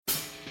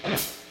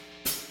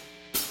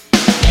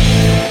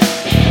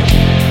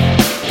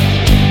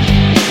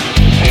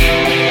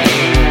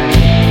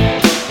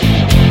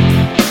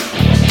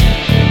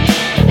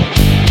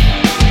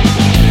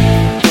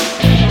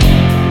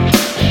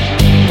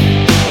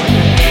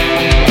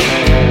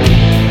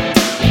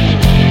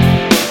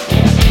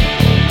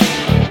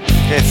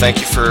Thank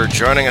you for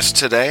joining us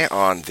today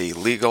on the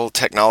Legal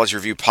Technology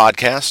Review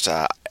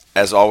podcast.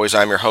 As always,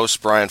 I'm your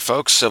host, Brian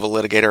Folks, civil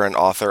litigator and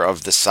author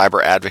of The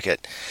Cyber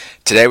Advocate.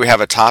 Today we have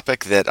a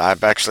topic that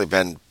I've actually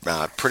been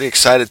pretty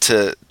excited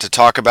to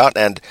talk about,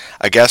 and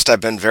a guest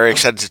I've been very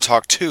excited to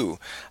talk to,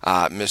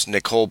 Ms.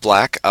 Nicole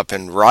Black up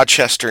in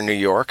Rochester, New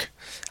York.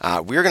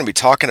 We are going to be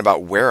talking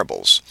about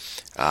wearables.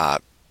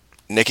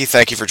 Nikki,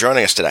 thank you for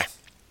joining us today.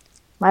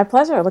 My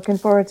pleasure. Looking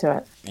forward to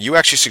it. You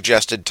actually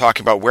suggested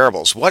talking about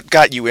wearables. What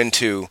got you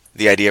into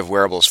the idea of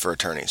wearables for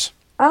attorneys?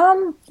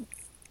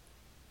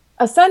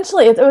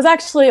 Essentially, it was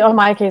actually on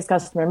my case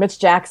customer, Mitch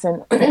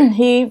Jackson.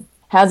 He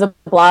has a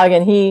blog,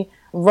 and he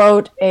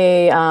wrote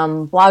a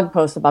blog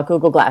post about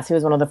Google Glass. He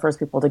was one of the first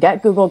people to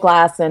get Google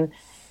Glass, and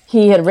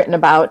he had written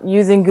about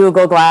using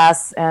Google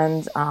Glass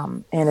and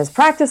in his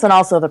practice, and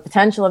also the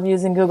potential of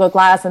using Google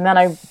Glass. And then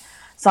I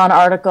saw an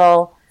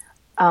article.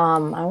 I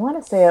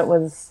want to say it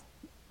was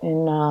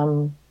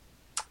in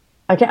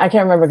I can't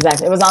remember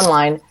exactly. It was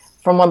online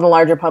from one of the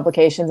larger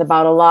publications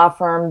about a law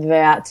firm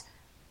that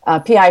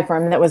PI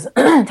firm that was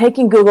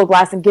taking Google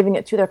Glass and giving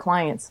it to their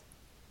clients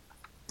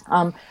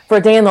for a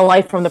day in the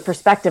life from the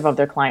perspective of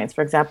their clients.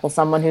 For example,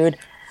 someone who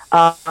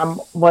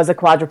was a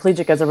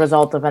quadriplegic as a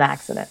result of an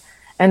accident.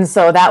 And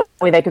so that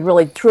way they could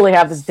really truly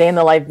have this day in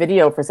the life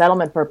video for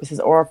settlement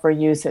purposes or for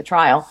use at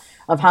trial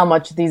of how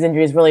much these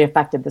injuries really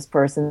affected this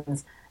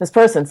person.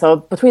 So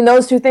between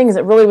those two things,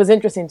 it really was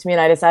interesting to me,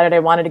 and I decided I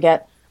wanted to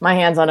get my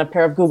hands on a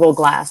pair of Google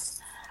Glass.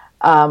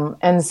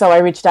 And so I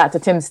reached out to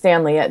Tim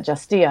Stanley at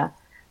Justia,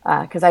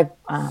 because I've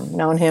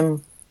known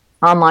him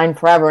online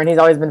forever, and he's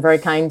always been very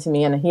kind to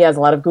me, and he has a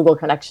lot of Google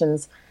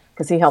connections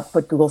because he helped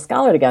put Google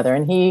Scholar together.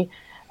 And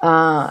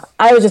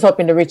I was just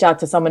hoping to reach out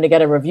to someone to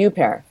get a review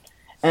pair,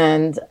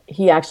 and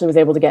he actually was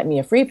able to get me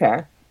a free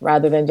pair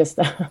rather than just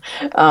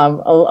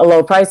a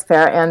low price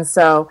pair. And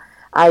so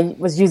I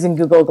was using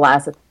Google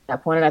Glass at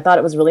that point, and I thought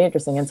it was really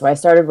interesting. And so I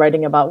started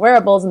writing about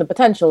wearables and the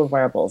potential of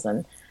wearables.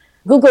 And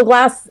Google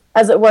Glass,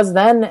 as it was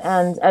then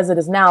and as it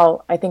is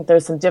now, I think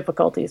there's some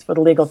difficulties for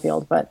the legal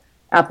field. But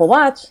Apple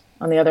Watch,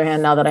 on the other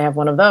hand, now that I have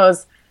one of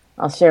those,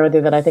 I'll share with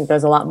you that I think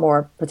there's a lot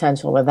more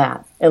potential with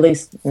that, at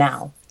least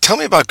now. Tell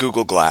me about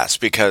Google Glass,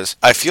 because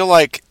I feel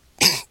like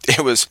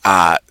it was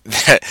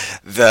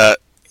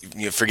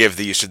forgive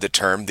the use of the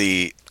term,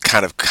 the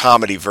kind of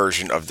comedy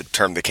version of the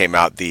term that came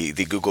out, the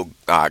Google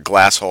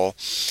Glass hole,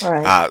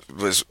 Right.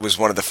 was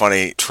one of the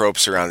funny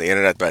tropes around the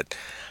internet. But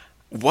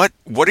what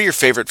are your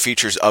favorite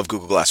features of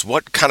Google Glass?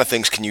 What kind of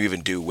things can you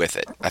even do with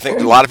it? I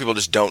think a lot of people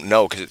just don't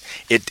know, because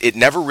it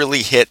never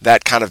really hit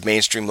that kind of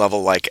mainstream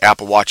level like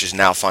Apple Watch is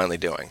now finally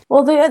doing.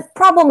 Well, the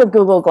problem with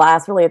Google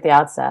Glass really at the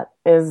outset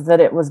is that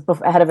it was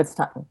ahead of its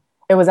time.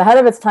 It was ahead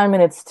of its time,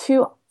 and it's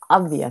too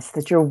obvious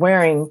that you're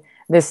wearing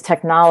this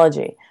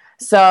technology.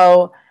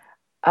 So,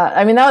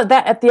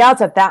 that at the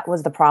outset, that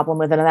was the problem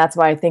with it, and that's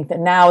why I think that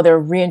now they're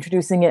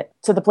reintroducing it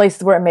to the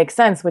places where it makes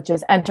sense, which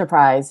is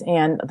enterprise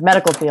and the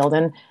medical field.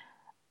 And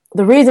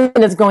the reason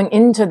it's going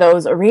into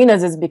those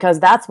arenas is because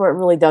that's where it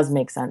really does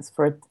make sense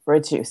for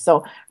its use.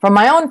 So from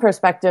my own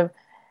perspective,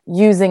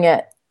 using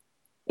it,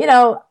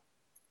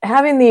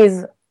 having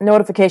these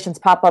notifications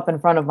pop up in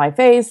front of my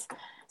face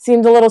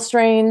seemed a little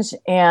strange.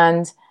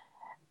 And,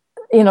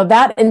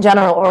 that in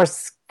general, or,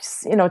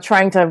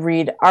 trying to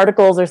read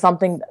articles or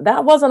something,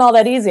 that wasn't all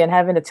that easy, and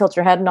having to tilt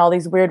your head in all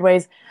these weird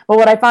ways. But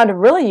what I found it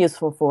really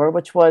useful for,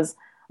 which was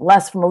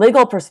less from a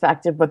legal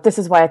perspective, but this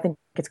is why I think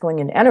it's going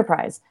into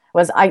enterprise,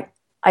 was I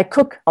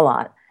cook a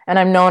lot, and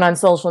I'm known on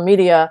social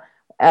media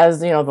as,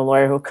 the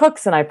lawyer who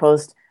cooks, and I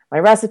post my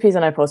recipes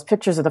and I post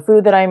pictures of the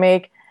food that I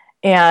make,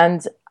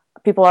 and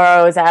people are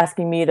always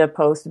asking me to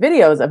post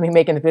videos of me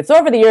making the food. So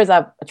over the years,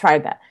 I've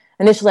tried that.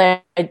 Initially,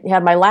 I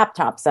had my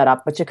laptop set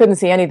up, but you couldn't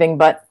see anything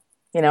but,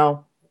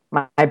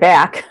 my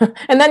back.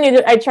 And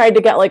then I tried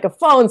to get like a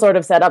phone sort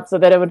of set up so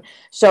that it would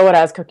show what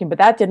I was cooking, but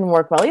that didn't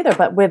work well either.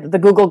 But with the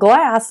Google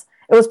Glass,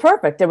 it was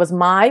perfect. It was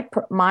my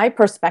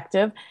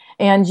perspective,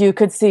 and you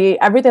could see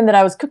everything that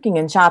I was cooking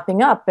and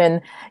chopping up,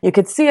 and you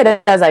could see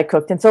it as I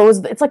cooked. And so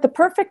it's like the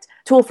perfect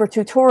tool for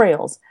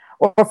tutorials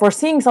or for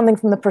seeing something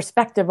from the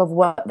perspective of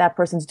what that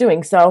person's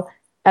doing. So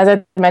as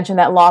I mentioned,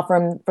 that law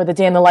firm for the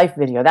day in the life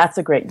video, that's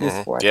a great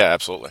use for it. Yeah,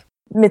 absolutely.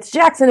 Mitch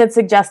Jackson had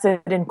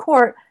suggested in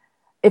court,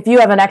 if you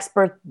have an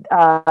expert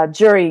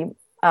jury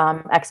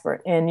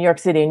expert in New York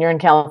City and you're in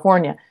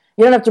California,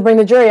 you don't have to bring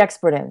the jury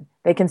expert in.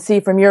 They can see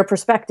from your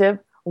perspective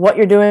what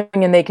you're doing,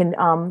 and they can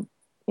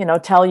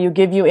tell you,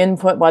 give you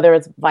input, whether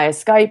it's via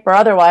Skype or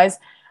otherwise,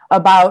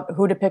 about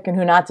who to pick and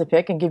who not to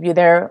pick, and give you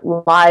their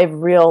live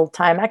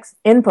real-time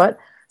input.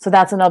 So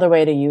that's another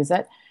way to use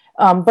it.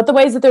 But the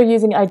ways that they're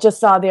using it, I just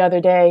saw the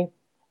other day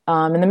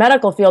in the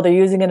medical field, they're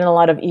using it in a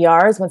lot of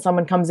ERs when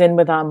someone comes in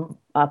with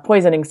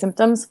poisoning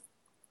symptoms.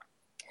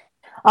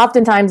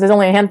 Oftentimes, there's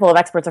only a handful of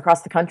experts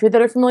across the country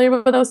that are familiar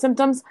with those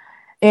symptoms.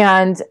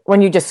 And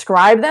when you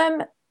describe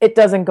them, it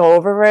doesn't go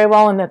over very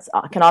well, and that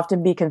can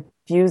often be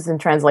confused in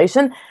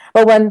translation.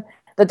 But when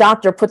the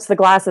doctor puts the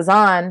glasses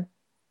on,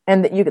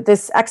 and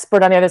this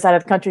expert on the other side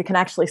of the country can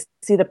actually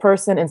see the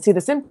person and see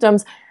the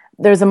symptoms,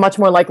 there's a much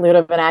more likelihood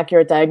of an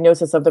accurate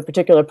diagnosis of the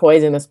particular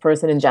poison this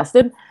person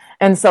ingested.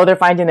 And so they're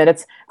finding that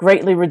it's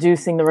greatly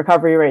reducing the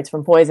recovery rates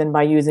from poison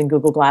by using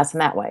Google Glass in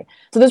that way.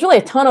 So there's really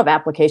a ton of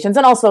applications,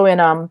 and also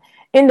in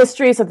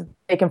industry, so that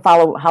they can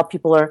follow how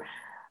people are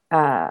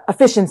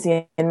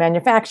efficiency in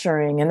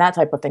manufacturing and that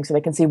type of thing, so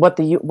they can see what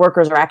the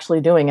workers are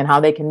actually doing and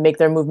how they can make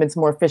their movements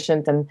more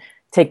efficient and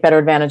take better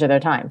advantage of their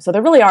time. So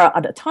there really are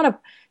a ton of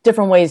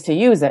different ways to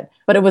use it,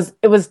 but it was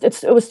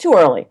too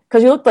early,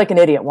 because you looked like an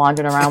idiot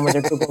wandering around with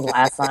your Google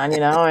Glass on,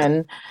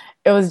 and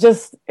it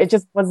just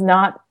was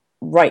not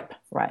ripe,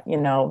 right?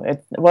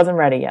 It wasn't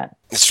ready yet.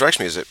 It strikes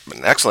me as an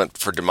excellent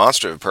for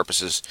demonstrative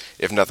purposes,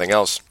 if nothing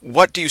else.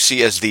 What do you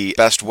see as the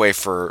best way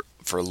for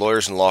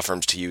lawyers and law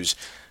firms to use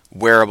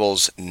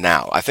wearables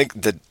now? I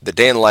think the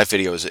day in the life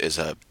video is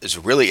a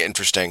really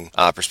interesting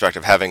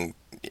perspective. Having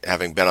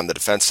been on the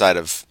defense side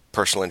of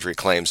personal injury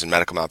claims and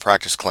medical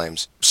malpractice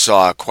claims,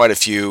 saw quite a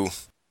few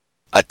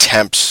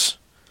attempts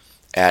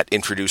at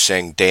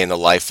introducing day in the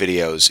life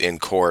videos in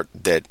court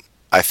that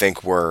I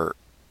think were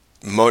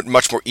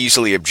much more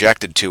easily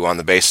objected to on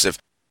the basis of,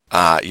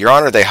 Your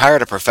Honor, they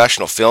hired a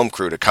professional film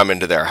crew to come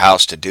into their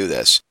house to do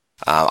this.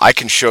 I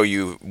can show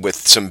you with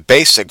some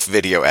basic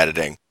video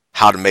editing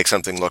how to make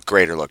something look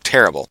great or look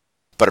terrible.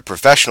 But a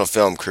professional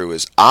film crew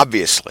is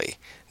obviously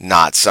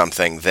not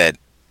something that,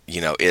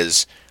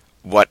 is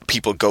what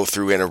people go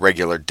through in a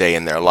regular day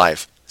in their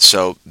life.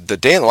 So the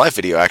day in the life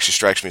video actually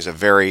strikes me as a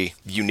very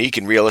unique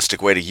and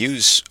realistic way to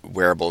use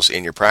wearables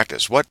in your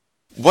practice. What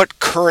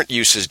current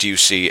uses do you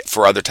see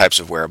for other types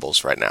of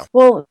wearables right now?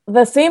 Well,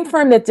 the same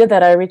firm that did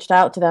that, I reached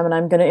out to them, and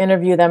I'm going to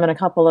interview them in a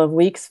couple of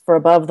weeks for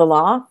Above the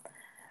Law,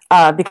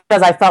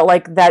 because I felt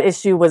like that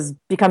issue was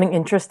becoming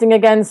interesting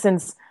again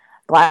since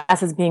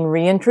glass is being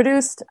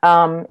reintroduced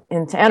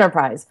into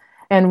enterprise.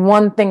 And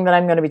one thing that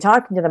I'm going to be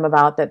talking to them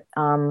about that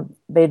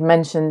they'd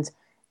mentioned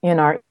in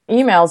our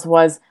emails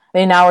was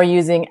they now are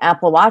using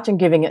Apple Watch and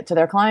giving it to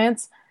their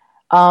clients,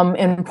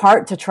 in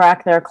part to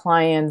track their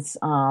clients,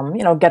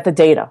 get the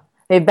data.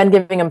 They've been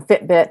giving them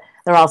Fitbit.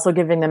 They're also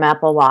giving them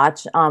Apple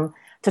Watch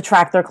to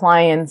track their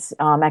clients'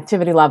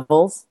 activity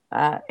levels,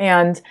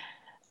 and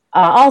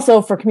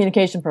also for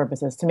communication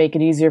purposes, to make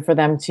it easier for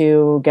them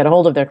to get a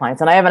hold of their clients.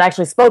 And I haven't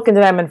actually spoken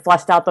to them and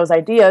fleshed out those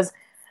ideas,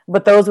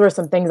 but those were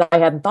some things I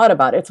hadn't thought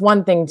about. It's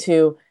one thing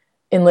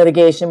in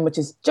litigation, which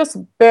is just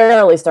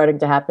barely starting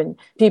to happen,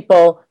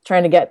 people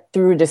trying to get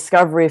through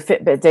discovery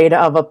Fitbit data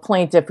of a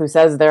plaintiff who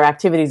says their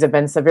activities have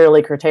been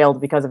severely curtailed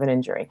because of an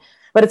injury.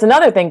 But it's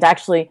another thing to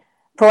actually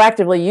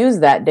proactively use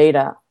that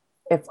data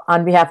if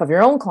on behalf of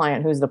your own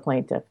client who's the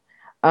plaintiff.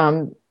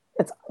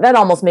 That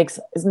almost makes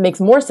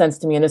more sense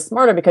to me and is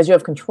smarter, because you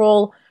have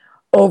control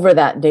over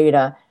that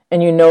data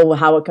and you know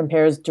how it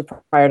compares to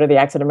prior to the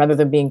accident rather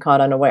than being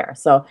caught unaware.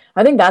 So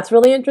I think that's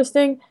really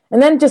interesting.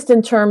 And then just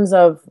in terms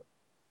of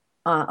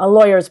a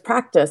lawyer's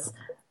practice,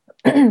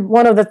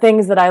 one of the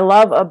things that I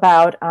love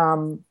about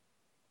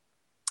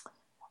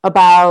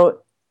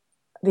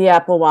the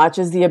Apple Watch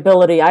is the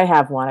ability, I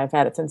have one, I've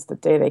had it since the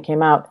day they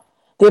came out,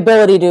 the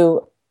ability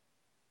to,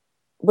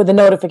 with the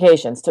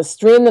notifications, to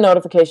stream the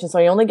notifications so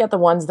you only get the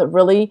ones that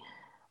really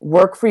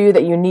work for you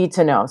that you need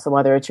to know. So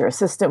whether it's your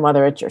assistant,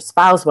 whether it's your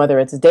spouse, whether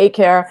it's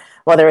daycare,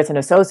 whether it's an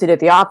associate at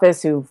the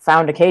office who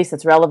found a case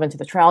that's relevant to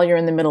the trial you're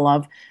in the middle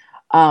of,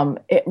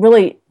 it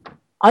really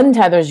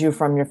untethers you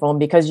from your phone,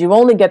 because you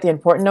only get the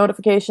important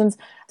notifications,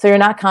 so you're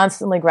not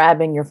constantly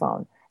grabbing your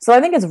phone. So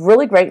I think it's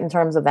really great in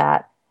terms of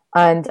that.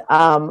 And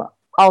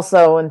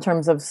also in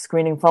terms of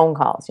screening phone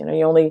calls, you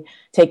only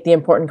take the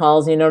important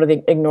calls and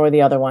ignore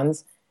the other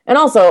ones. And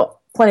also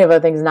plenty of other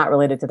things not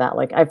related to that.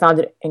 Like, I found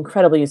it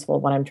incredibly useful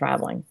when I'm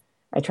traveling.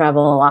 I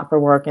travel a lot for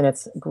work, and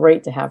it's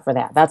great to have for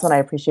that. That's what I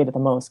appreciate it the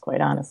most,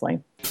 quite honestly.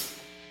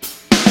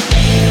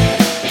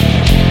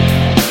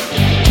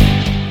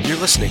 You're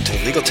listening to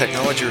Legal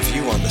Technology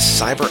Review on the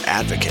Cyber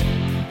Advocate.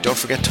 Don't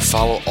forget to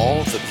follow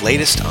all the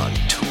latest on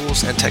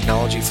tools and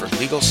technology for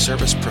legal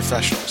service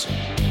professionals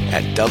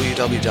at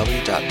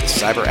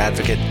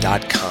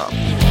www.thecyberadvocate.com.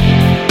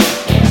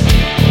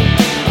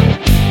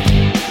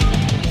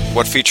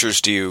 What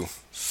features do you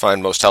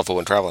find most helpful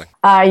when traveling?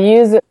 I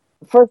use it.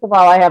 First of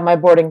all, I have my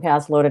boarding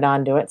pass loaded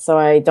onto it, so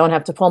I don't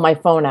have to pull my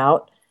phone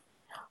out.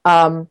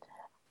 And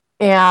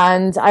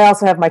I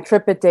also have my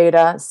TripIt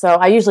data, so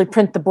I usually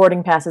print the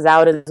boarding passes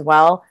out as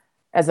well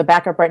as a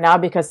backup right now,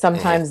 because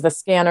sometimes the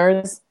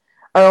scanners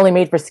are only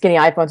made for skinny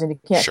iPhones and you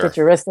can't fit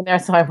your wrist in there,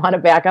 so I want a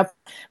backup.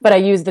 But I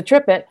use the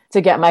TripIt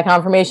to get my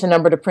confirmation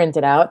number to print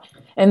it out.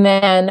 And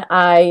then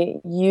I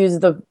use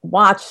the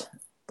watch.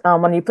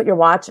 When you put your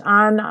watch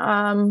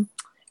on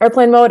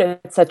airplane mode,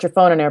 it sets your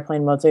phone in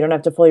airplane mode, so you don't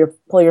have to pull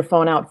your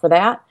phone out for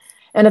that.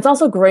 And it's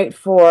also great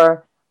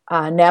for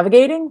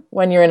navigating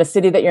when you're in a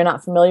city that you're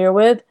not familiar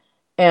with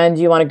and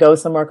you want to go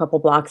somewhere a couple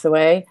blocks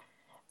away.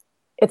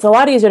 It's a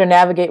lot easier to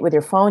navigate with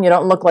your phone. You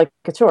don't look like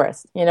a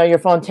tourist. Your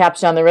phone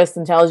taps you on the wrist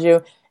and tells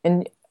you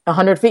in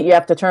 100 feet you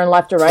have to turn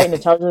left or right, and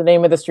it tells you the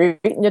name of the street,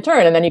 and you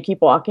turn, and then you keep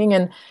walking.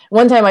 And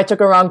one time I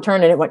took a wrong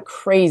turn, and it went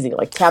crazy,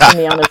 like tapping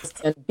me on the wrist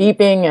and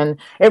beeping, and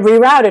it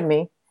rerouted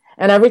me.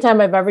 And every time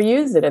I've ever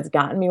used it, it's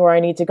gotten me where I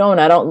need to go, and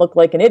I don't look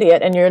like an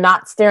idiot. And you're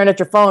not staring at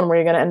your phone where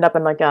you're going to end up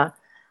in like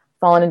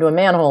falling into a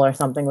manhole or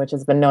something, which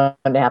has been known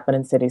to happen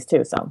in cities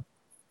too. So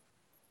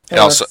it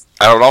works.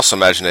 I would also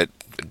imagine it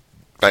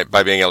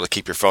by being able to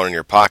keep your phone in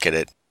your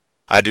pocket.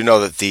 I do know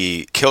that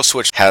the kill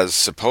switch has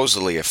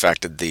supposedly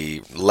affected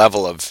the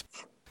level of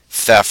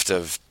theft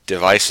of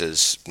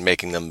devices,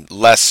 making them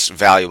less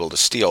valuable to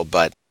steal,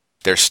 but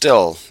they're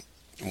still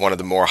one of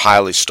the more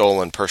highly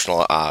stolen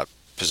personal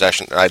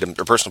possession items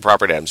or personal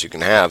property items you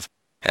can have,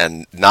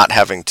 and not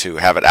having to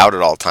have it out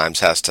at all times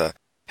has to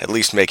at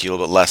least make you a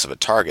little bit less of a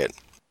target.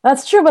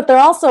 That's true, but they're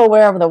also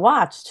aware of the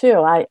watch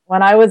too.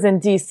 When I was in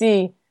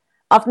DC,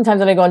 oftentimes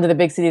when I go into the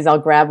big cities, I'll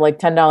grab like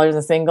 $10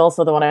 a single,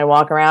 so that when I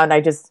walk around,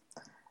 I just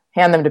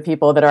hand them to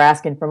people that are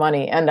asking for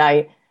money. And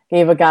I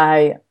gave a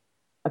guy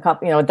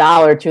a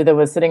dollar or two that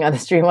was sitting on the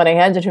street. When I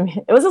handed him,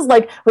 it was just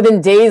like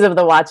within days of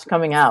the watch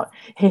coming out.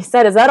 He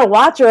said, "Is that a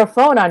watch or a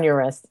phone on your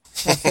wrist?"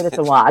 I said, "It's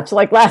a watch."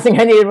 Like, last thing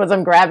I needed was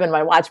him grabbing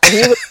my watch, but he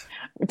was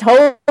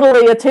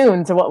totally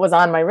attuned to what was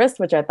on my wrist,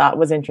 which I thought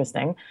was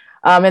interesting.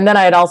 And then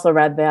I had also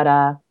read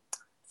that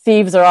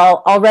thieves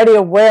are already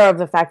aware of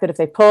the fact that if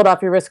they pull it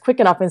off your wrist quick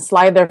enough and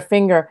slide their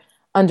finger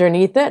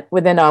underneath it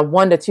within a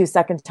 1 to 2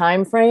 second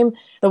time frame,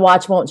 the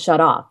watch won't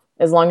shut off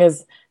as long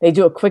as they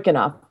do it quick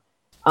enough.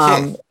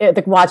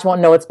 The watch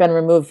won't know it's been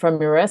removed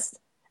from your wrist,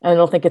 and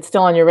it'll think it's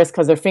still on your wrist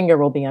because their finger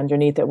will be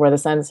underneath it where the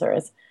sensor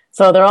is.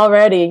 So they're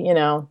already,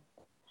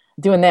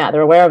 doing that.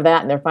 They're aware of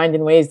that, and they're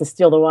finding ways to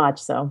steal the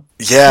watch. So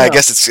yeah, I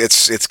guess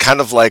it's kind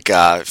of like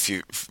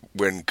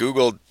when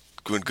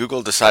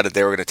Google decided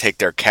they were going to take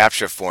their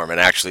CAPTCHA form and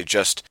actually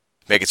just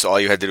make it so all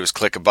you had to do was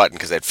click a button,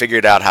 because they'd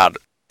figured out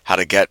how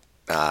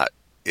to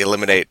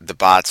eliminate the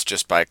bots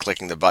just by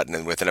clicking the button,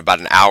 and within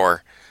about an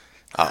hour.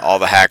 All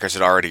the hackers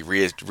had already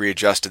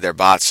readjusted their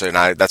bots, so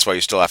now that's why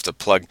you still have to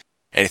plug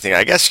anything.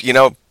 I guess,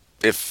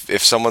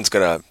 if someone's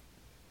going to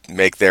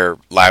make their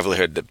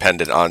livelihood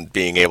dependent on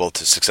being able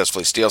to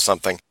successfully steal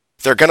something,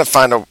 they're going to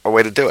find a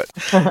way to do it.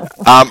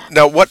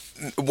 Now,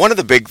 one of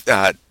the big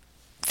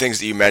things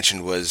that you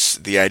mentioned was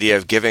the idea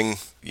of giving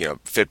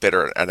Fitbit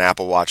or an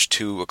Apple Watch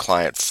to a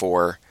client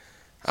for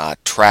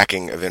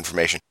tracking of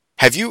information.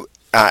 Have you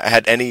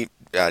had any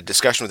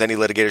discussion with any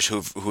litigators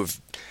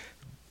who've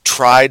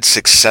tried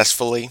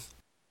successfully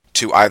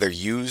to either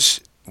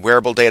use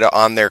wearable data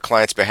on their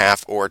client's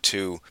behalf or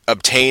to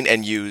obtain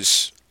and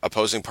use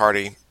opposing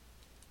party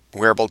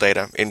wearable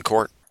data in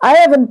court? I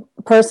haven't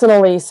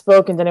personally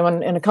spoken to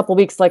anyone. In a couple of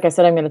weeks, like I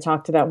said, I'm going to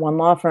talk to that one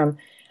law firm.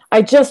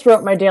 I just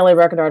wrote my Daily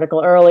Record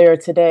article earlier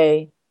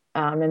today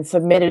and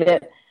submitted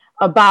it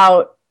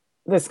about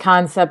this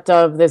concept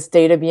of this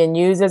data being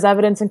used as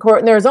evidence in court.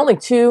 And there's only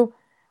 2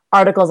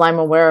 articles I'm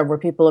aware of where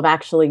people have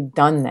actually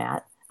done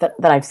that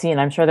I've seen.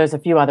 I'm sure there's a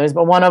few others,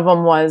 but one of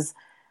them was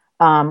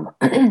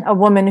a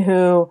woman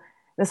who,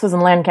 this was in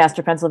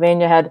Lancaster,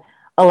 Pennsylvania, had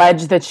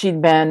alleged that she'd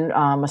been,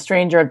 a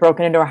stranger had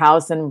broken into her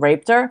house and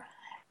raped her.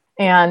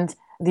 And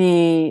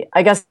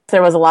I guess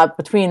there was a lot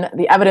between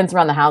the evidence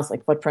around the house,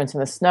 like footprints in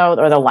the snow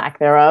or the lack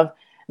thereof.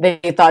 They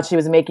thought she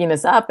was making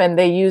this up, and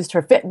they used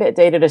her Fitbit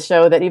data to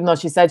show that even though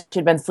she said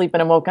she'd been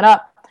sleeping and woken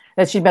up,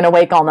 that she'd been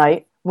awake all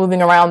night,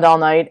 moving around all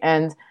night,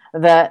 and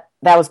that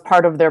was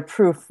part of their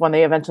proof when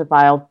they eventually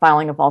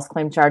filing a false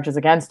claim charges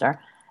against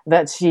her,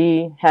 that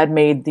she had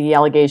made the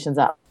allegations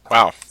up.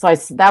 Wow. So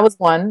that was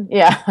one.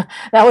 Yeah,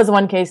 that was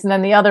one case. And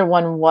then the other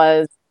one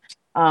was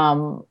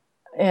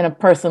in a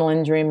personal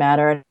injury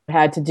matter. It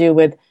had to do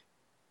with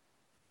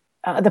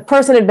the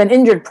person had been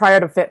injured prior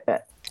to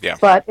Fitbit. Yeah.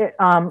 But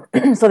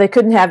so they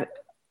couldn't have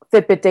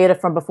Fitbit data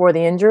from before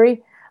the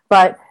injury,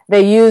 but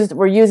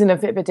were using the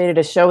Fitbit data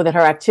to show that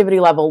her activity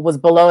level was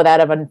below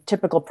that of a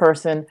typical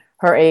person,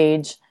 her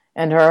age,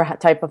 and her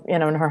type of,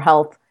 and her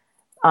health,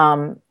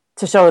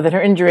 to show that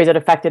her injuries had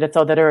affected it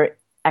so that her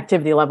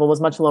activity level was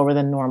much lower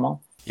than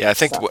normal. Yeah, I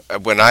think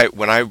when I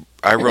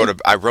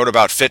wrote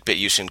about Fitbit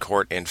use in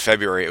court in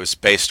February, it was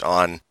based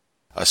on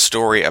a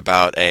story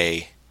about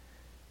it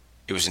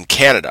was in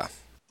Canada.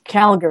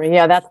 Calgary,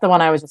 yeah, that's the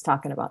one I was just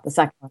talking about, the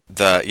second one.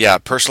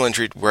 Personal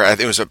injury, where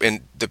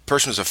the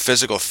person was a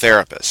physical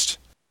therapist.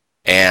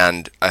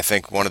 And I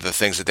think one of the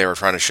things that they were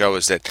trying to show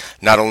is that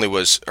not only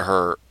was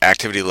her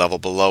activity level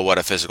below what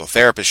a physical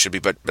therapist should be,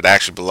 but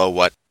actually below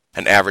what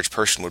an average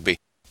person would be.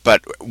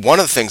 But one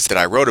of the things that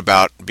I wrote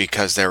about,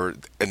 because there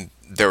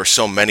were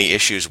so many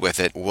issues with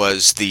it,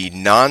 was the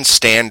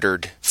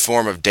non-standard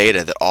form of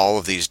data that all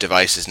of these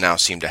devices now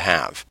seem to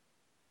have.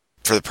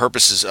 For the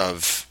purposes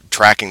of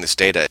tracking this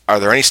data, are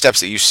there any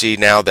steps that you see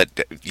now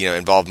that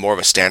involve more of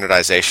a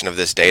standardization of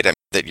this data,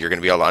 that you're going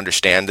to be able to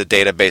understand the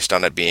data based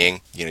on it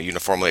being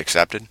uniformly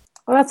accepted?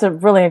 Well, that's a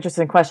really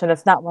interesting question.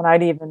 It's not one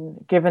I'd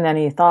even given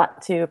any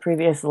thought to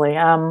previously.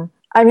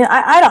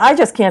 I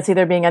just can't see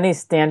there being any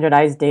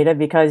standardized data,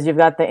 because you've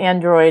got the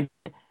Android,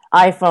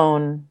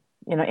 iPhone,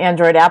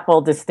 Android,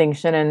 Apple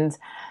distinction, and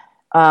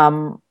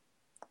all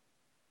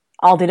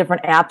the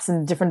different apps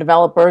and different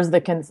developers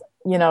that can,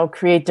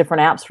 create different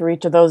apps for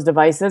each of those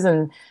devices.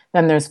 And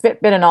then there's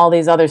Fitbit and all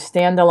these other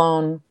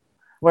standalone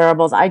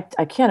wearables, I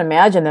can't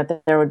imagine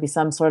that there would be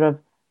some sort of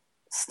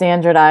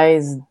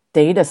standardized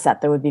data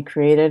set that would be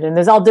created. And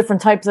there's all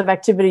different types of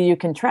activity you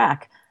can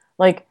track.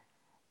 Like,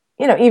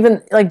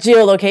 even like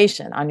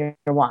geolocation on your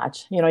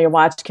watch. Your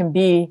watch can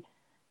be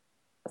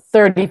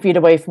 30 feet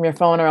away from your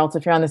phone, or else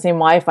if you're on the same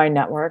Wi-Fi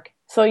network.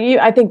 So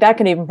I think that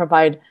can even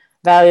provide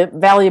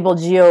valuable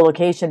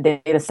geolocation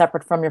data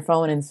separate from your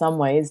phone in some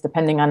ways,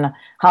 depending on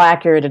how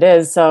accurate it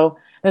is. So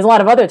there's a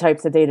lot of other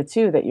types of data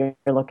too that you're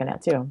looking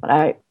at too. But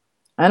I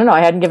don't know.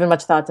 I hadn't given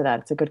much thought to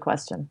that. It's a good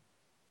question.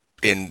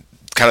 In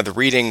kind of the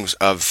readings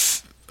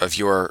of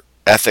your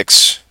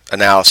ethics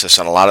analysis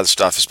on a lot of the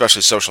stuff,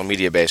 especially social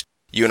media based,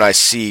 you and I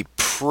see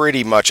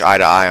pretty much eye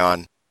to eye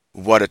on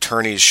what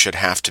attorneys should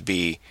have to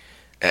be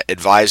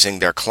advising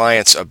their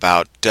clients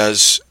about.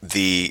 Does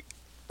the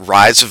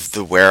rise of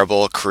the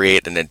wearable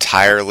create an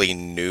entirely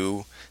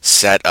new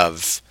set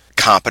of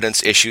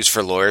competence issues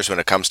for lawyers when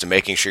it comes to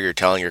making sure you're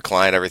telling your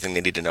client everything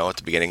they need to know at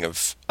the beginning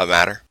of a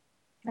matter?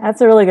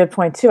 That's a really good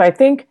point too. I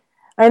think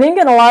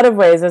in a lot of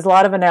ways, there's a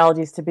lot of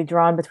analogies to be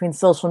drawn between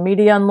social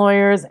media and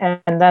lawyers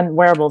and then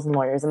wearables and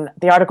lawyers. And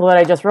the article that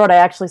I just wrote, I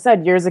actually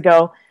said years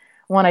ago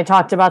when I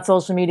talked about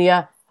social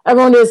media,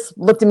 everyone just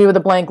looked at me with a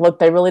blank look.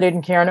 They really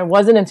didn't care. And it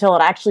wasn't until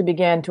it actually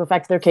began to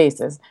affect their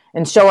cases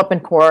and show up in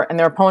court and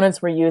their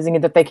opponents were using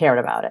it that they cared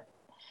about it.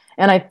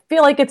 And I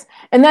feel like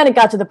and then it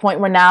got to the point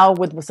where now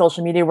with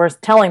social media, we're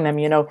telling them,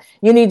 you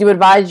need to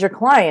advise your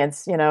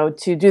clients,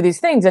 to do these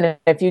things. And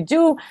if you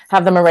do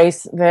have them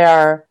erase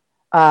their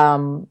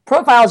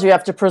profiles, you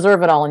have to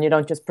preserve it all. And you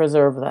don't just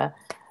preserve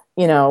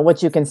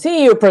what you can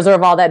see, you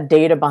preserve all that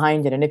data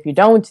behind it. And if you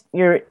don't,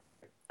 you're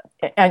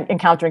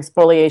encountering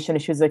spoliation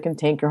issues that can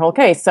tank your whole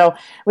case. So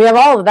we have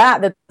all of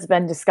that that's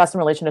been discussed in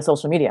relation to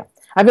social media.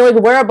 I feel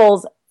like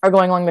wearables are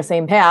going along the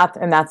same path.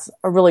 And that's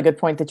a really good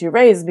point that you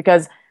raised,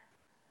 because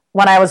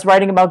when I was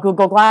writing about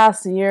Google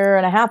Glass a year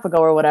and a half ago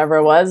or whatever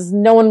it was,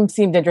 no one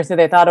seemed interested.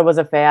 They thought it was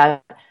a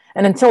fad.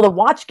 And until the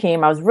watch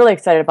came, I was really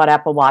excited about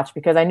Apple Watch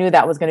because I knew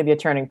that was going to be a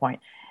turning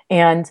point.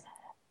 And,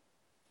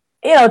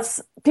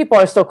 people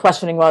are still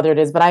questioning whether it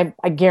is, but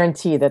I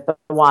guarantee that the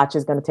watch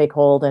is going to take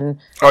hold. And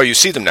you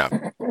see them now.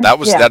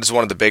 That is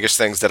one of the biggest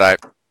things that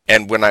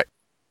when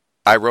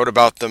I wrote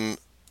about them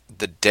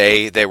the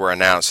day they were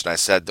announced, and I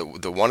said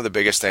the one of the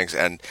biggest things,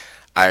 and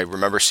I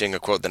remember seeing a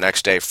quote the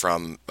next day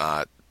from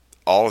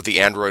all of the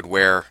Android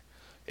Wear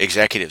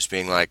executives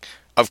being like,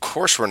 of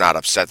course we're not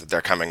upset that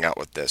they're coming out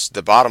with this.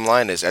 The bottom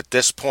line is, at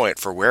this point,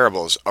 for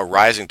wearables, a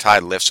rising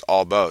tide lifts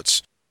all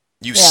boats.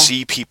 You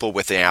see people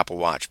with the Apple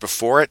Watch.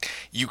 Before it,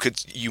 you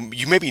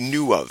maybe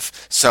knew of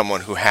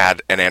someone who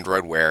had an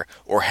Android Wear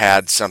or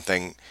had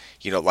something,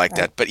 like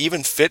that. But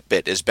even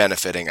Fitbit is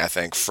benefiting, I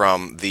think,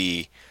 from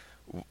the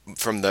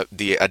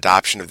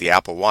adoption of the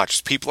Apple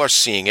Watch. People are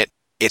seeing it.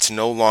 It's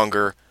no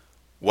longer,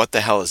 what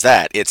the hell is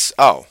that? It's,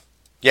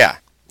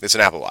 it's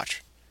an Apple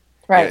Watch.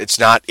 Right. It's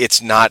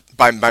not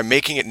by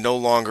making it no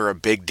longer a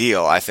big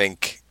deal. I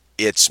think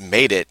it's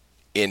made it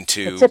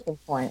into a tipping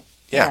point.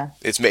 Yeah.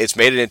 It's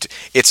made it into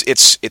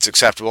it's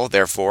acceptable.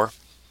 Therefore,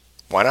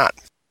 why not?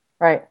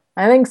 Right.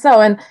 I think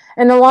so. And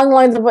along the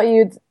lines of what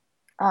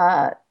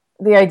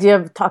the idea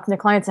of talking to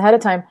clients ahead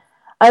of time,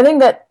 I think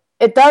that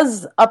it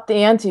does up the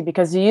ante,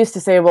 because you used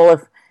to say, well,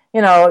 if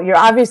you're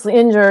obviously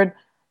injured,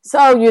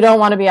 so you don't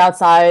want to be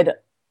outside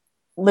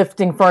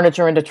lifting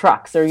furniture into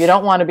trucks, or you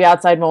don't want to be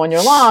outside mowing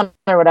your lawn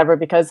or whatever,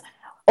 because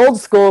old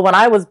school, when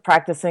I was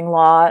practicing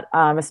law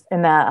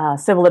in that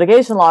civil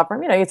litigation law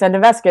firm, you send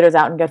investigators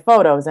out and get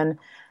photos. And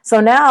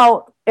so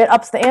now it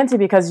ups the ante,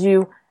 because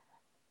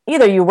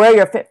either you wear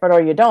your Fitbit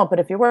or you don't. But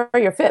if you wear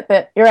your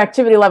Fitbit, your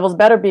activity levels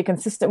better be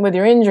consistent with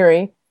your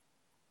injury.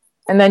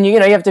 And then you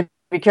have to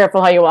be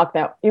careful how you walk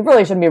that. You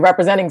really shouldn't be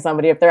representing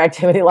somebody if their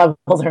activity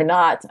levels are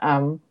not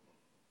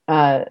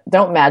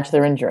don't match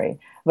their injury.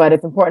 But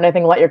it's important, I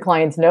think, to let your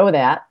clients know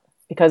that,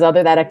 because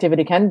that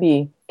activity can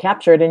be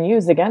captured and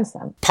used against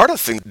them. Part of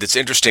the thing that's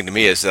interesting to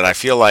me is that I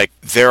feel like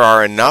there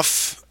are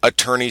enough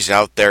attorneys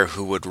out there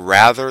who would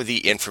rather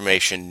the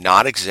information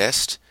not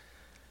exist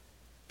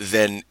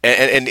than,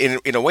 and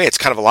in a way it's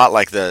kind of a lot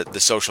like the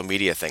social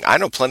media thing. I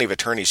know plenty of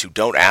attorneys who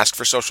don't ask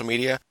for social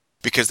media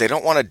because they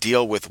don't want to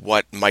deal with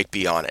what might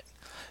be on it.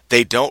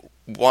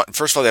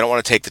 First of all, they don't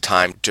want to take the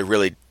time to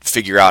really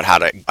figure out how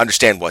to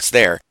understand what's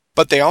there,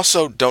 but they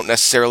also don't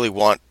necessarily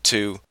want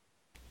to,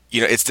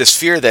 it's this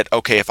fear that,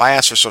 okay, if I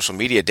ask for social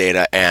media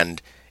data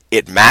and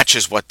it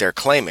matches what they're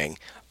claiming,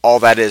 all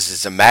that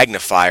is a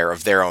magnifier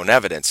of their own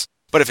evidence.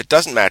 But if it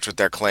doesn't match what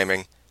they're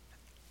claiming,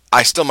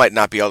 I still might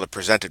not be able to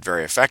present it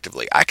very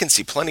effectively. I can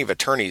see plenty of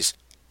attorneys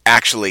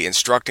actually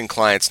instructing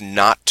clients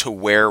not to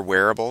wear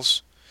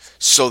wearables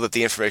so that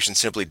the information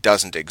simply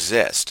doesn't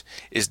exist.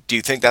 Do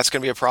you think that's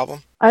going to be a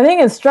problem? I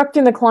think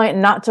instructing the client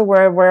not to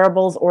wear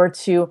wearables or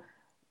to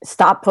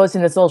stop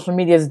posting to social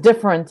media is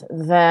different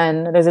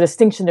than, there's a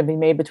distinction to be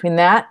made between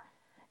that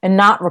and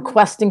not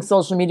requesting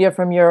social media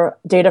from your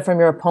data from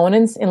your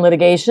opponents in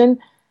litigation,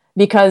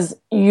 because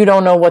you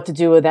don't know what to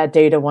do with that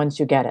data once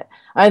you get it.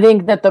 I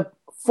think that the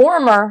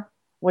former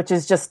which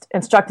is just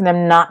instructing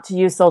them not to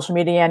use social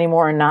media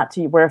anymore and not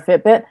to wear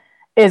Fitbit,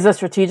 is a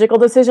strategical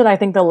decision. I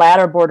think the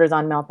latter borders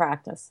on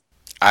malpractice.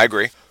 I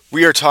agree.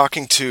 We are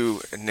talking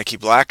to Nicole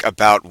Black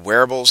about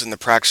wearables in the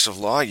practice of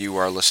law. You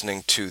are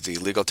listening to the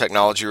Legal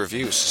Technology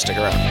Review, so stick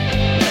around.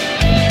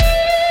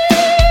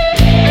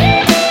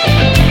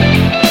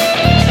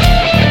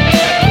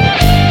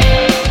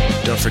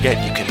 Don't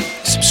forget, you can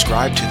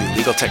subscribe to the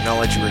Legal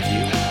Technology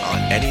Review on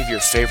any of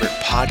your favorite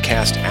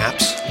podcast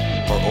apps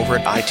or over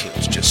at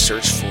iTunes. Just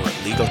search for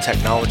Legal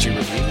Technology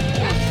Review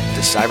or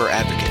The Cyber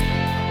Advocate.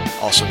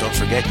 Also, don't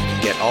forget, you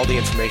can get all the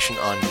information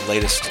on the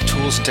latest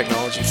tools and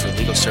technology for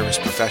legal service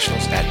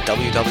professionals at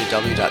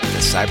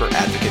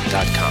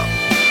www.thecyberadvocate.com.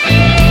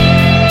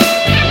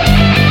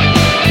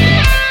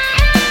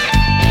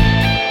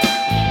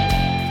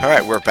 All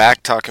right, we're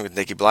back talking with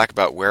Nicole Black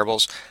about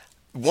wearables.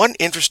 One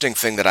interesting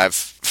thing that I've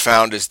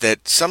found is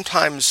that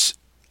sometimes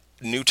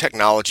new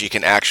technology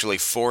can actually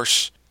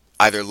force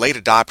either late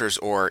adopters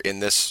or,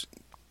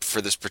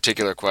 for this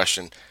particular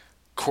question,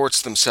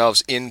 courts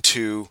themselves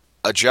into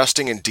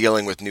adjusting and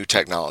dealing with new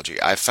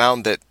technology. I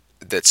found that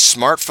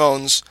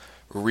smartphones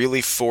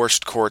really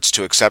forced courts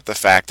to accept the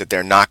fact that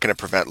they're not going to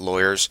prevent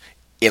lawyers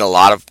in a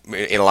lot of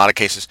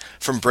cases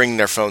from bringing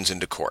their phones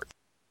into court,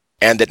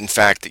 and that in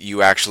fact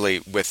you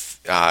actually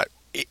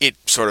it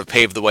sort of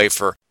paved the way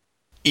for,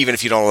 even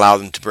if you don't allow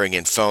them to bring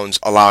in phones,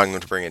 allowing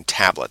them to bring in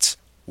tablets.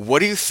 What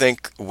do you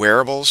think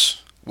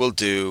wearables will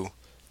do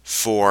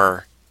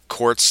for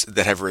courts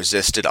that have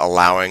resisted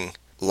allowing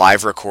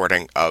live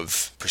recording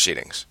of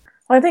proceedings?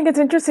 Well, I think it's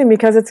interesting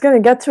because it's going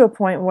to get to a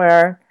point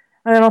where,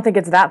 and I don't think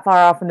it's that far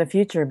off in the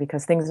future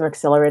because things are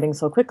accelerating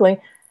so quickly,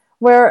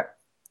 where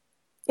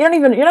you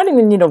don't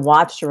even need a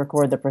watch to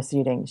record the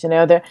proceedings.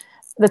 Right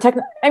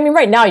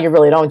now you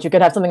really don't. You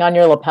could have something on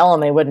your lapel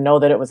and they wouldn't know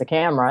that it was a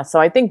camera.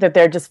 So I think that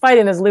they're just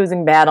fighting this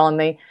losing battle,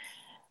 and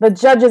the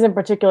judges in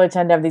particular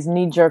tend to have these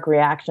knee-jerk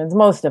reactions,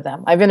 most of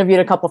them. I've interviewed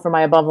a couple for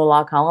my Above the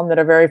Law column that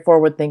are very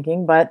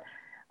forward-thinking, but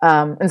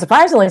and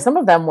surprisingly, some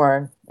of them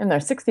were in their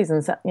 60s,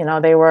 and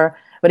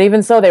but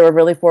even so, they were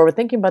really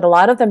forward-thinking. But a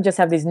lot of them just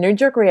have these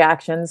knee-jerk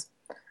reactions,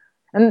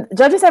 and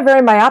judges have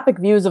very myopic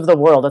views of the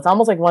world. It's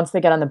almost like once they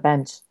get on the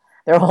bench,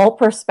 their whole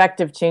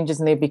perspective changes,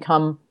 and they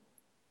become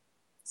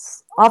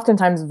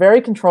oftentimes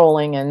very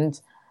controlling and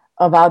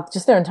about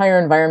just their entire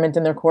environment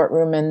in their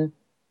courtroom. And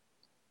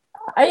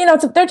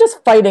they're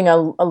just fighting a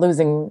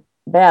losing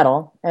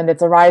battle, and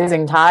it's a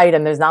rising tide,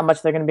 and there's not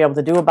much they're going to be able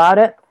to do about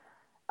it.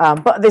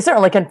 But they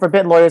certainly can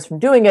forbid lawyers from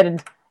doing it.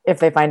 And if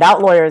they find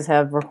out lawyers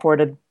have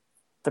recorded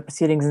the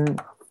proceedings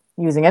and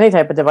using any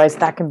type of device,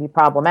 that can be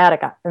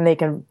problematic, and they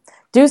can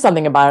do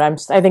something about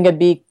it. I think it'd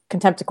be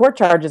contempt of court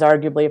charges,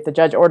 arguably, if the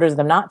judge orders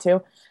them not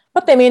to,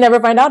 but they may never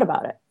find out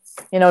about it.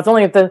 It's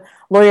only if the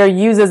lawyer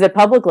uses it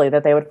publicly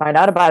that they would find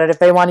out about it. If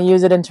they want to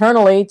use it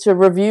internally to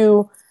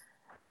review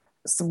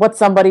what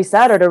somebody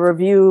said or to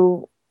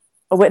review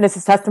a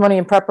witness's testimony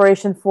in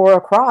preparation for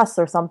a cross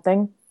or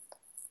something,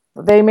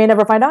 they may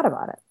never find out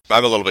about it.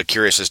 I'm a little bit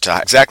curious as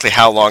to exactly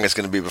how long it's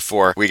going to be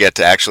before we get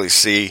to actually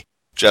see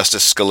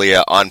Justice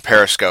Scalia on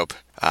Periscope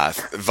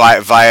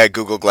via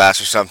Google Glass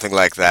or something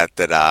like that.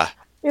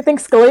 You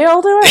think Scalia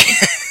will do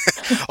it?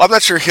 Well, I'm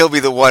not sure he'll be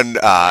the one.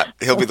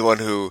 He'll be the one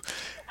who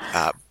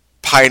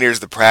pioneers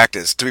the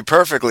practice. To be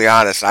perfectly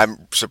honest,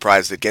 I'm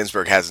surprised that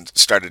Ginsburg hasn't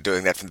started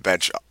doing that from the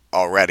bench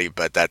already.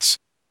 But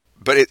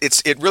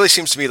it really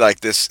seems to me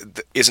like this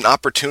is an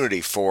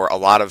opportunity for a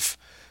lot of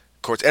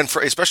courts, and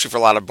especially for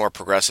a lot of more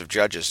progressive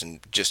judges, and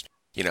just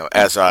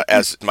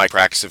as my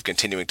practice of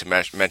continuing to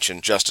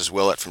mention Justice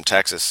Willett from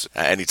Texas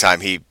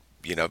anytime he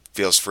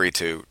feels free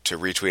to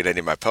retweet any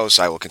of my posts,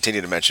 I will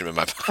continue to mention him in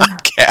my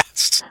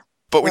podcast.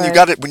 But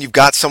when you've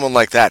got someone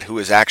like that who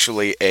is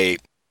actually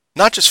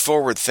not just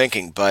forward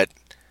thinking, but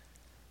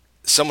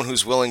someone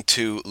who's willing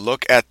to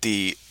look at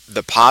the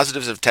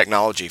positives of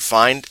technology,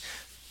 find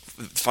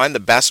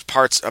the best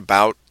parts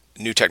about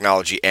new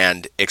technology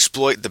and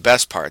exploit the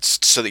best parts,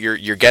 so that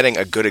you're getting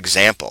a good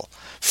example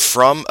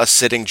from a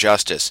sitting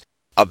justice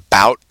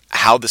about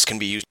how this can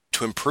be used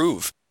to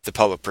improve the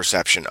public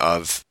perception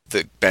of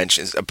the bench,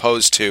 as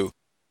opposed to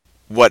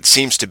what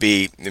seems to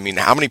be,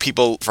 how many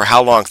people for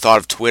how long thought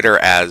of Twitter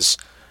as,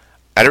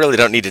 I really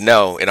don't need to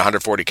know in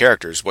 140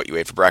 characters what you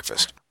ate for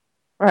breakfast.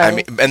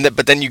 Right.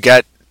 But you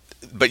get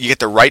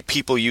the right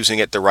people using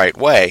it the right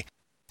way,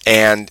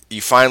 and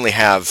you finally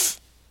have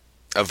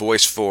a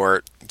voice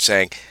for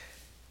saying,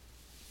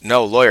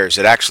 no, lawyers,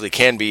 it actually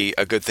can be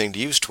a good thing to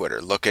use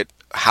Twitter. Look at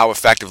how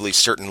effectively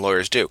certain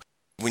lawyers do.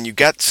 When you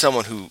get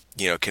someone who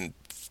can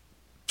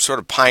sort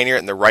of pioneer it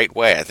in the right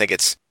way, I think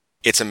it's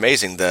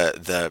amazing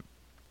the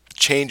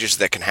changes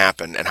that can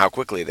happen and how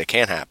quickly they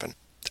can happen.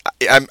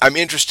 I'm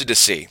interested to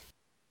see.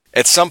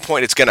 At some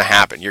point, it's going to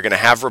happen. You're going to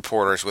have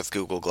reporters with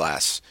Google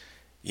Glass,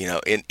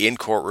 in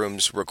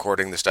courtrooms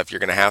recording the stuff. You're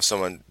going to have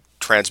someone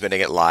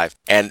transmitting it live,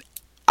 and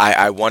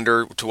I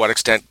wonder to what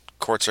extent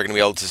courts are going to be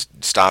able to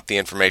stop the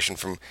information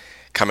from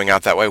coming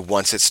out that way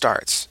once it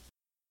starts.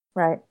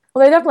 Right.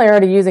 Well, they're definitely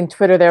already using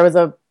Twitter. There was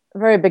a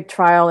very big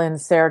trial in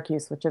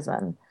Syracuse, which is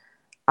an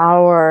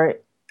hour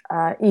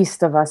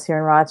east of us here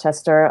in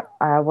Rochester,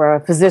 where a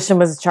physician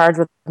was charged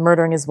with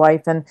murdering his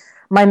wife. And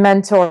my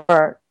mentor,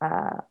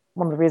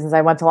 one of the reasons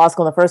I went to law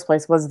school in the first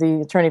place, was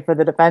the attorney for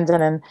the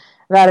defendant. And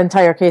that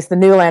entire case, the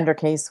Newlander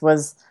case,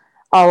 was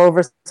all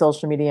over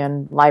social media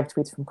and live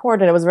tweets from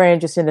court. And it was very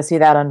interesting to see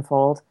that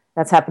unfold.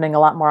 That's happening a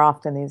lot more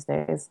often these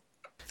days.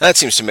 That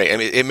seems to me, I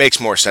mean, it makes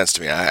more sense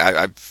to me.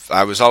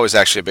 I was always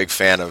actually a big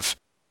fan of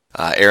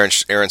Aaron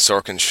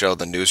Sorkin's show,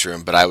 The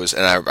Newsroom, but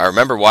I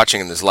remember watching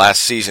in this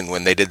last season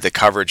when they did the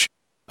coverage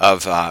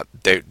of,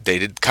 they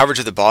did coverage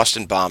of the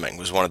Boston bombing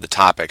was one of the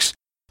topics,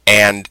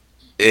 and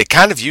it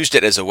kind of used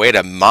it as a way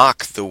to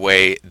mock the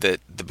way that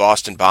the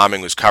Boston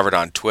bombing was covered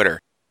on Twitter.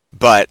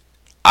 But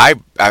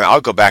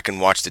I'll go back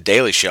and watch The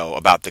Daily Show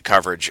about the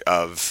coverage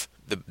of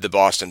the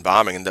Boston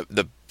bombing, and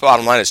the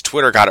bottom line is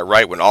Twitter got it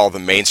right when all the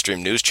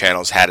mainstream news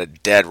channels had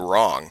it dead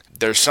wrong.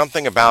 There's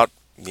something about,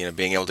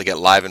 being able to get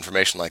live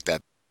information like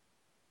that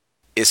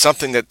is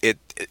something that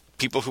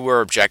people who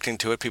are objecting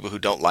to it, people who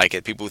don't like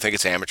it, people who think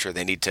it's amateur,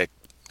 they need to,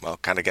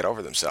 kind of get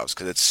over themselves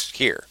because it's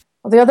here.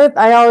 Well,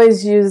 I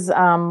always use,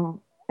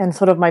 in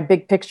sort of my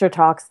big picture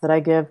talks that I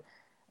give,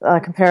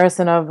 a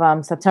comparison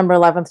of September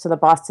 11th to the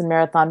Boston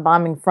Marathon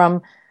bombing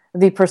from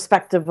the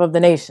perspective of the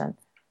nation.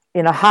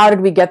 How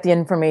did we get the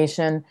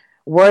information?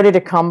 Where did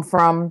it come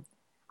from?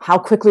 How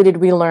quickly did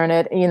we learn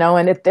it?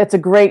 And it's a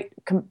great,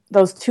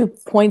 those 2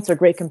 points are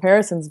great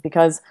comparisons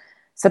because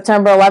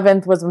September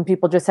 11th was when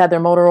people just had their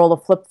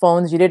Motorola flip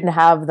phones. You didn't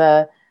have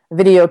the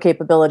video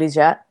capabilities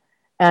yet.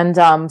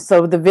 And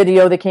so the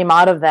video that came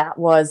out of that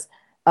was,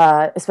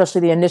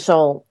 especially the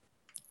initial,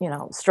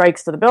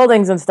 strikes to the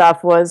buildings and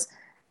stuff, was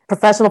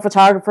professional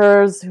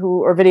photographers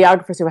or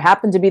videographers who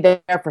happened to be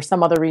there for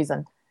some other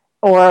reason.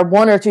 Or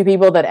one or two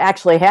people that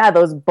actually had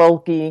those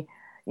bulky,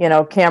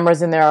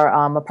 cameras in their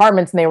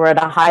apartments, and they were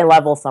at a high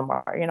level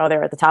somewhere. They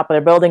were at the top of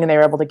their building, and they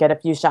were able to get a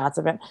few shots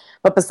of it.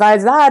 But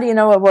besides that,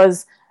 there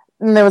was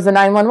the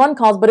 911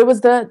 calls, but it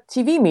was the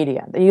TV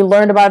media. You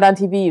learned about it on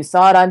TV, you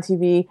saw it on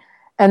TV,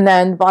 and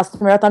then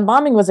Boston Marathon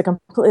bombing was a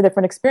completely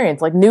different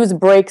experience. Like, news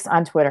breaks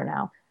on Twitter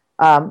now.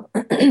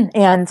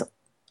 And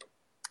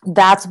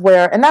that's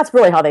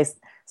really how they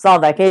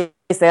solved that case.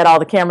 They had all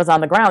the cameras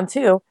on the ground,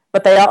 too.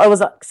 But it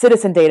was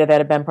citizen data that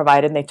had been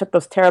provided, and they took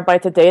those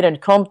terabytes of data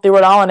and combed through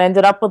it all and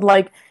ended up with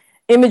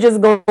images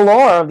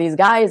galore of these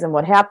guys and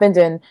what happened.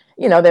 And,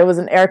 there was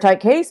an airtight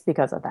case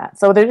because of that.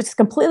 So they're just a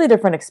completely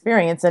different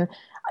experience. And,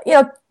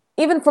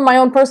 even from my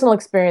own personal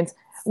experience,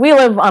 we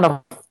live on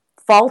a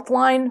fault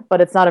line,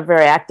 but it's not a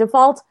very active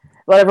fault.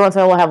 But every once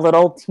in a while we'll have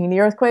little teeny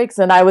earthquakes.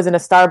 And I was in a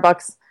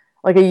Starbucks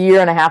like a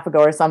year and a half ago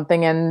or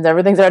something, and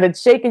everything started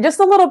shaking just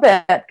a little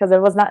bit because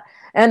it was not.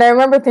 And I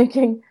remember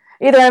thinking,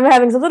 either I'm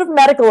having some sort of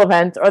medical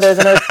event or there's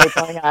an earthquake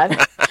going on.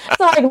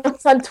 So I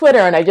looked on Twitter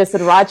and I just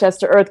said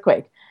Rochester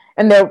earthquake.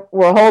 And there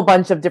were a whole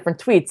bunch of different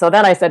tweets. So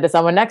then I said to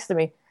someone next to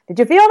me, did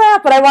you feel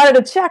that? But I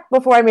wanted to check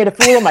before I made a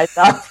fool of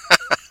myself.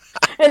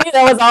 And it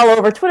was all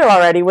over Twitter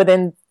already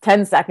within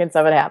 10 seconds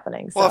of it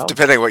happening. So. Well,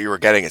 depending on what you were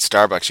getting at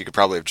Starbucks, you could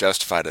probably have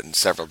justified it in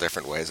several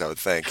different ways, I would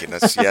think. You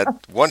had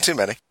one too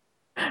many.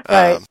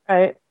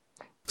 Right.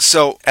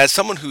 So, as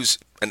someone who's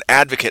an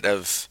advocate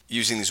of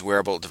using these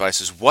wearable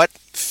devices, what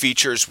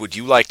features would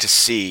you like to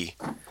see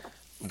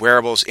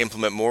wearables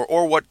implement more,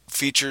 or what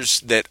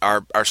features that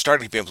are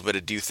starting to be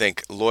implemented do you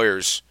think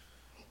lawyers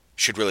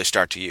should really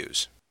start to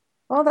use?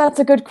 Well, that's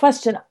a good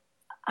question.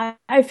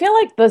 I feel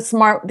like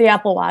the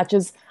Apple Watch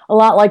is a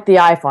lot like the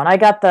iPhone. I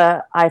got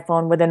the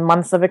iPhone within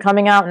months of it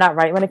coming out, not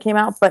right when it came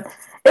out, but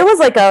it was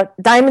like a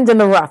diamond in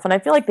the rough. And I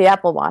feel like the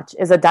Apple Watch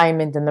is a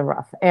diamond in the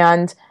rough.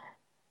 And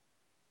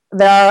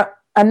there are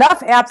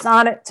enough apps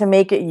on it to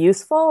make it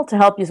useful, to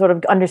help you sort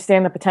of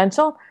understand the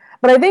potential.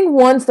 But I think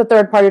once the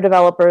third-party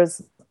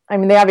developers,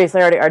 they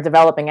obviously already are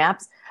developing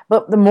apps,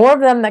 but the more of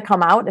them that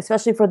come out,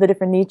 especially for the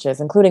different niches,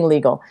 including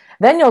legal,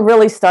 then you'll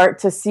really start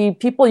to see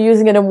people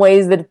using it in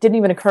ways that it didn't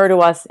even occur to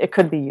us it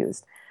could be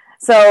used.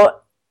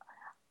 So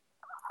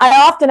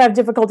I often have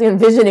difficulty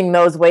envisioning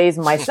those ways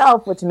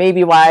myself, which may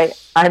be why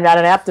I'm not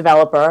an app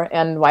developer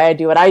and why I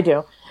do what I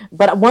do.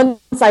 But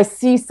once I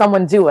see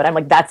someone do it, I'm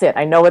like, that's it.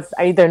 I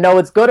either know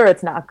it's good or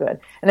it's not good.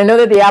 And I know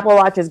that the Apple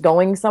Watch is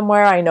going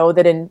somewhere. I know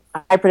that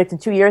I predict in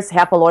 2 years,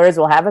 half the lawyers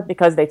will have it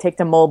because they take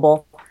to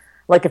mobile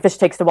like a fish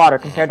takes to water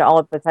compared to all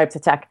of the types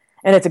of tech.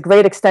 And it's a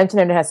great extension,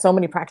 and it has so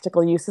many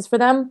practical uses for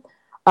them.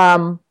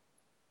 But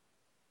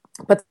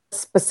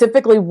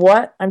specifically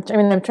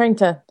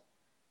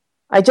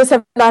I just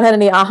have not had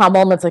any aha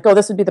moments like, oh,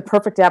 this would be the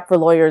perfect app for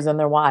lawyers and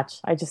their watch.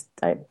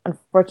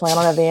 Unfortunately, I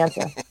don't have the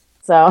answer.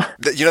 So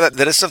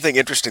that is something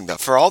interesting, though.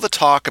 For all the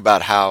talk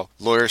about how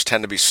lawyers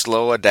tend to be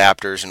slow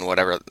adapters and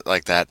whatever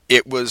like that,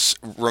 it was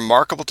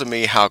remarkable to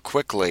me how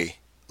quickly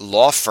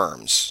law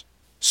firms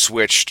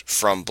switched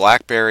from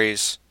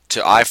BlackBerries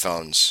to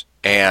iPhones.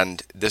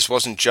 And this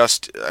wasn't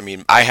just,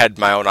 I had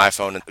my own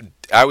iPhone, and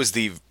I was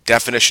the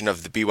definition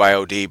of the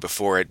BYOD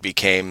before it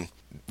became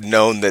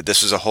known that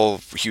this was a whole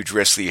huge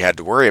risk that you had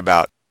to worry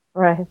about.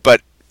 Right.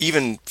 But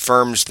even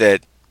firms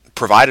that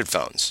provided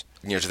phones,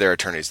 to their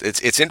attorneys,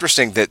 it's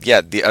interesting that,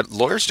 the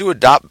lawyers do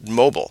adopt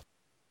mobile.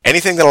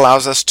 Anything that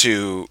allows us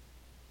to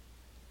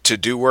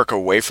do work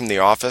away from the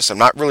office. I'm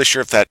not really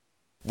sure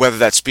whether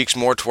that speaks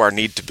more to our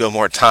need to bill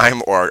more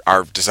time or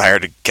our desire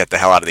to get the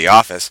hell out of the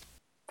office.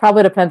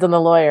 Probably depends on the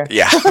lawyer.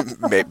 Yeah,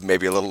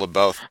 maybe a little of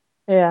both.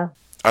 Yeah.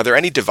 Are there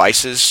any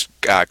devices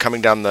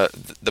coming down the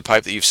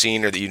pipe that you've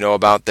seen or that you know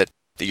about that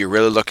you're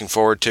really looking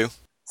forward to?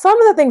 Some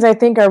of the things I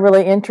think are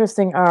really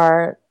interesting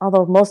are,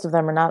 although most of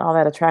them are not all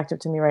that attractive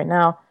to me right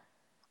now,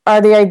 are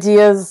the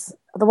ideas,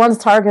 the ones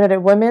targeted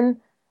at women,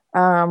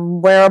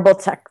 wearable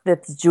tech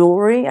that's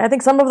jewelry. I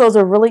think some of those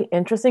are really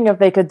interesting if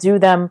they could do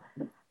them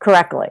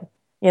correctly,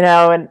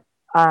 and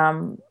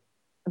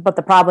but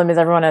the problem is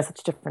everyone has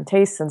such different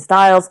tastes and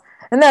styles.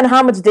 And then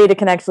how much data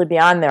can actually be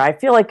on there? I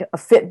feel like a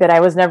Fitbit I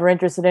was never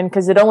interested in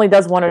because it only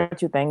does one or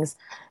two things.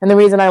 And the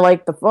reason I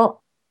like the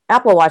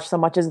Apple Watch so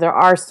much is there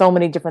are so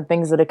many different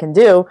things that it can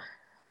do.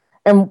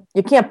 And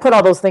you can't put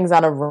all those things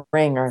on a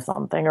ring or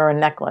something or a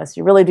necklace.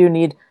 You really do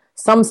need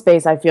some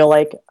space, I feel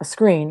like, a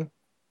screen.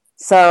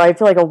 So I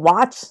feel like a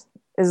watch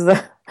is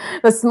the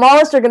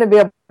smallest you're going to be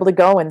able to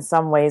go in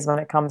some ways when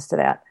it comes to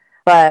that.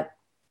 But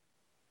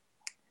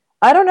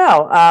I don't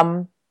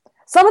know.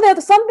 Some things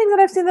that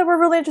I've seen that were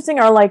really interesting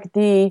are like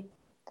the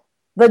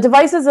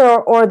devices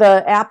or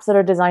the apps that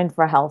are designed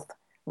for health,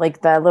 like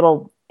the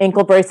little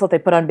ankle bracelet they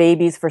put on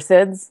babies for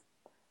SIDS,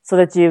 so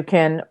that you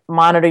can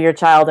monitor your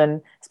child,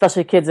 and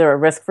especially kids that are at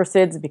risk for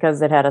SIDS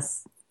because it had a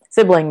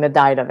sibling that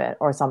died of it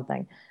or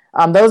something.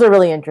 Those are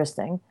really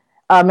interesting.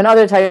 And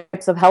other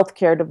types of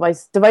healthcare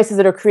devices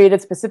that are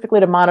created specifically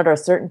to monitor a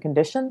certain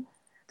condition.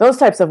 Those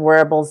types of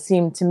wearables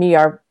seem to me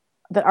are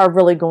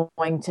really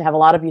going to have a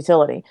lot of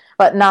utility,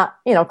 but not,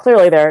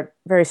 clearly they're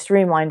very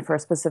streamlined for a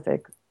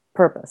specific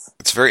purpose.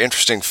 It's a very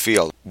interesting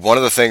field. One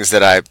of the things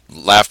that I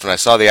laughed when I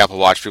saw the Apple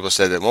Watch, people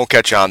said that it won't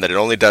catch on, that it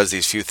only does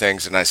these few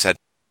things. And I said,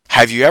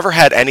 have you ever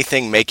had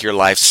anything make your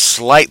life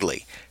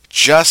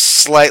just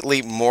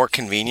slightly more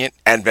convenient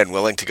and been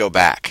willing to go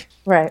back?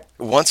 Right.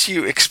 Once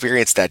you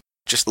experience that,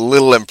 just a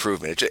little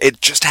improvement, it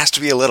just has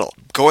to be a little.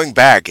 Going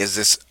back is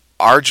this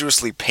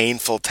arduously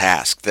painful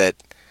task that,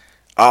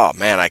 oh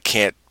man, I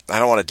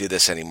don't want to do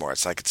this anymore.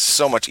 It's like it's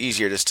so much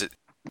easier just to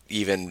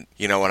even,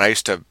 when I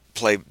used to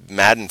play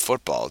Madden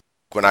football,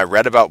 when I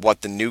read about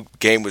what the new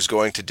game was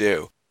going to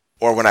do,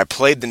 or when I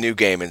played the new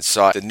game and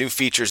saw the new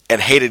features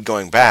and hated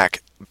going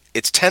back,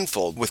 it's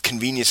tenfold with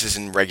conveniences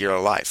in regular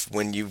life.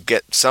 When you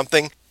get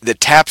something that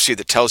taps you,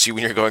 that tells you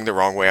when you're going the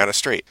wrong way on a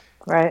street.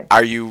 Right.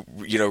 Are you,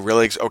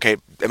 really, okay,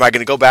 am I going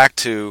to go back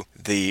to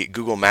the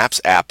Google Maps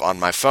app on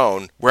my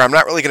phone where I'm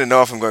not really going to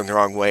know if I'm going the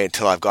wrong way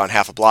until I've gone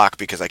half a block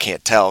because I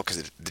can't tell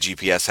because the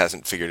GPS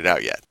hasn't figured it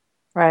out yet?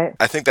 Right.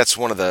 I think that's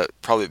one of the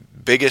probably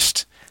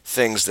biggest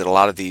things that a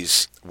lot of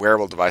these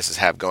wearable devices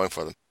have going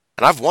for them.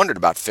 And I've wondered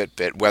about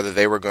Fitbit, whether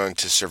they were going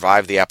to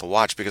survive the Apple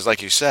Watch, because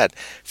like you said,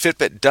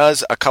 Fitbit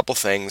does a couple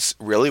things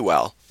really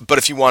well. But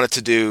if you wanted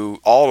to do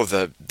all of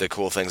the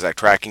cool things like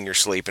tracking your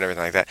sleep and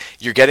everything like that,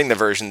 you're getting the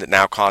version that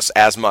now costs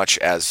as much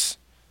as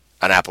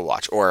an Apple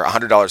Watch, or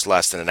 $100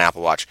 less than an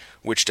Apple Watch,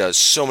 which does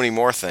so many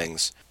more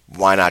things.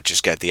 Why not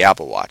just get the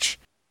Apple Watch?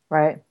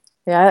 Right.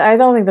 Yeah, I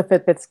don't think the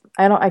Fitbit's,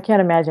 I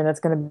can't imagine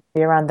it's going to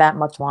be around that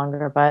much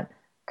longer, but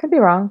could be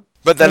wrong.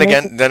 But then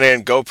again,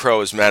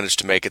 GoPro has managed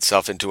to make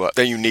itself into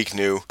a unique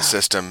new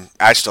system.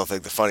 I still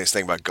think the funniest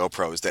thing about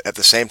GoPro is that at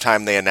the same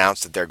time they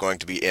announced that they're going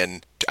to be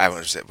in,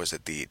 was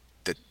it the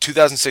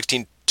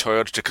 2016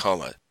 Toyota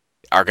Tacoma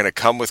are going to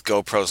come with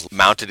GoPros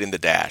mounted in the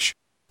dash.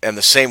 And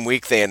the same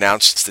week they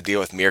announced the deal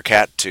with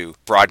Meerkat to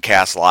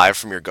broadcast live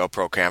from your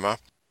GoPro camera.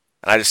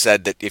 And I just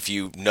said that if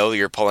you know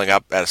you're pulling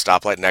up at a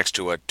stoplight next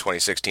to a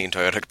 2016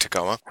 Toyota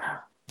Tacoma,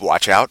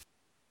 watch out.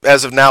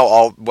 As of now,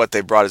 all what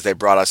they brought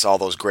us all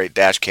those great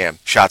dash cam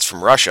shots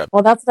from Russia.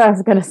 Well, that's what I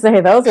was going to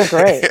say. Those are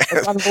great.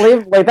 It's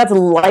unbelievable. Like, that's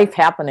life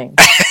happening.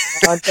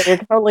 You're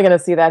totally going to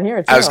see that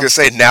here, too. I was going to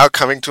say, now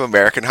coming to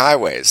American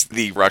highways,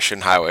 the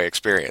Russian highway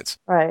experience.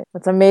 Right.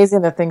 It's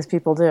amazing the things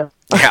people do.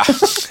 Yeah.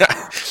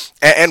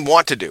 and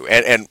want to do,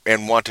 and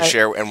want to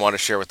share, and want to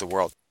share with the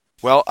world.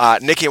 Well,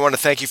 Nikki, I want to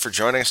thank you for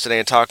joining us today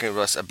and talking to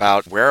us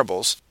about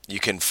wearables. You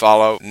can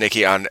follow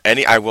Nikki on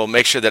I will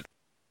make sure that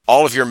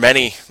all of your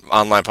many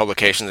online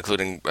publications,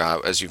 including,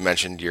 as you've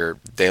mentioned, your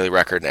Daily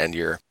Record and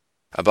your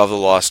Above the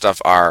Law stuff,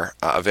 are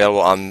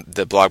available on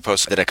the blog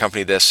posts that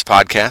accompany this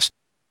podcast.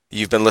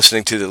 You've been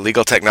listening to the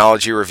Legal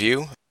Technology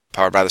Review,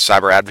 powered by the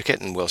Cyber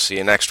Advocate, and we'll see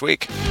you next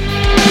week.